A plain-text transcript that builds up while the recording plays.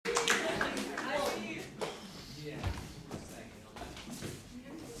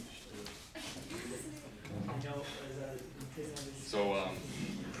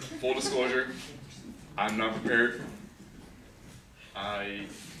full disclosure, I'm not prepared. I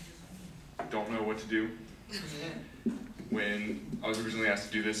don't know what to do. When I was originally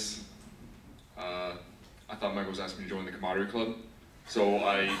asked to do this, I thought Michael was asking me to join the camaraderie club. So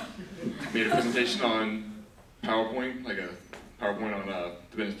I made a presentation on PowerPoint, like a PowerPoint on the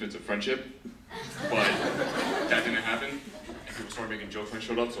benefits of friendship, but that didn't happen, and people started making jokes when I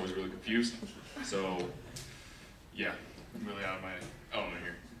showed up, so I was really confused. So, yeah, I'm really out of my element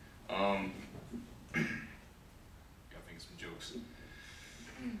here. Gotta think of some jokes.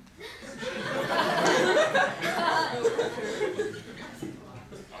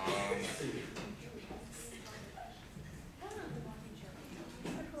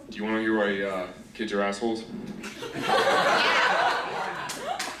 Do you want to hear why kids are assholes?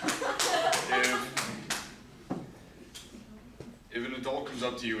 If an adult comes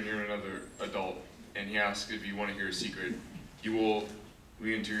up to you and you're another adult and he asks if you want to hear a secret, you will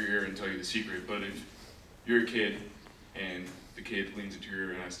lean into your ear and tell you the secret. But if you're a kid and the kid leans into your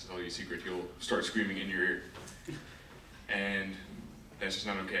ear and asks to tell you a secret, he'll start screaming in your ear. And that's just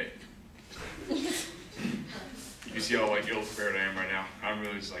not okay. You can see how like ill-prepared I am right now. I'm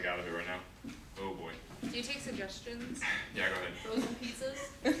really just like out of it right now. Oh boy. Do you take suggestions? Yeah, go ahead. Frozen pizzas?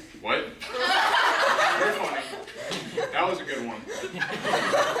 What? Very funny. That was a good one.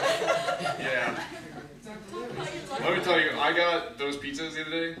 Yeah. Let me tell you, I got those pizzas the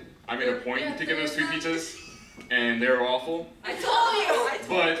other day. I made a point to get those 3 pizzas, and they were awful. I told you!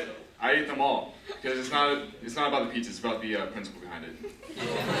 But I ate them all because it's not about the pizza. It's about the principle behind it.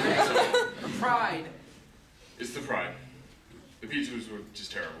 So, pride. It's the pride. The pizzas were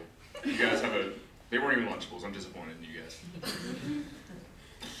just terrible. You guys have a. They weren't even Lunchables. I'm disappointed in you guys.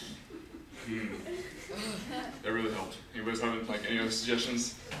 That really helped. Anybody's having like any other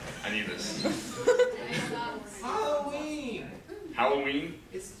suggestions? I need this. Halloween. Halloween?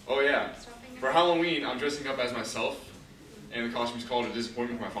 Oh yeah. For Halloween, I'm dressing up as myself, and the costume's called A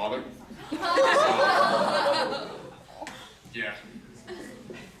Disappointment for My Father. So, yeah.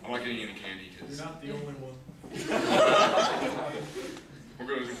 I'm not getting any candy because you're not the only one. We're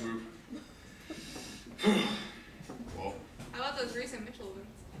going as a group. Well. How about those recent Mitchell ones?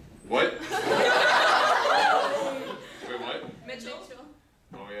 What? Wait, what? Mitchell?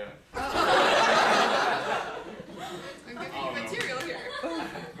 Oh yeah. I'm giving you material here.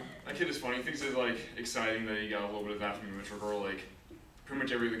 That kid is funny. He thinks it's like exciting that he got a little bit of that from a Mitchell girl. Like pretty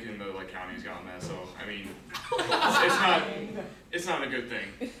much every other kid in the like county's gotten that. So I mean, it's not a good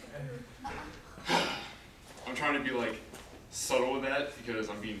thing. I'm trying to be like subtle with that because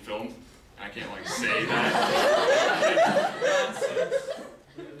I'm being filmed. I can't like say that.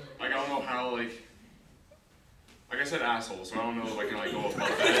 Like I don't know how like I said asshole, so I don't know if I can like go above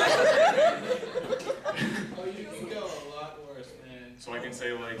that. Oh, you can go a lot worse, man. So I can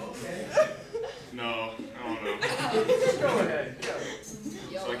say like no, I don't know. Go ahead.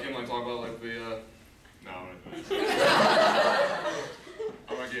 So I can like talk about like the no,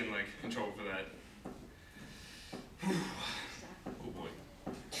 I'm not getting like in trouble for that. Oh boy.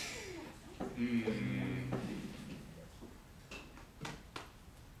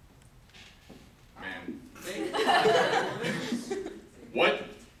 Man. Fake What?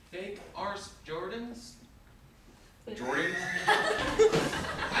 Fake arse Jordans? Jordan?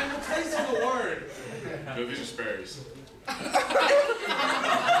 I'm replacing the word. No, these are spares. I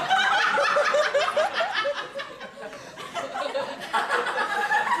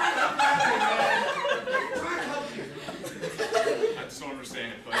just don't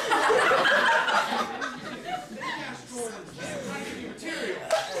understand it, but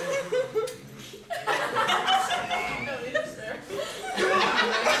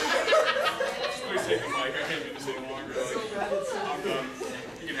please take the mic. I can't do this any longer. Like, I'm done.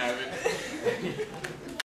 You can have it.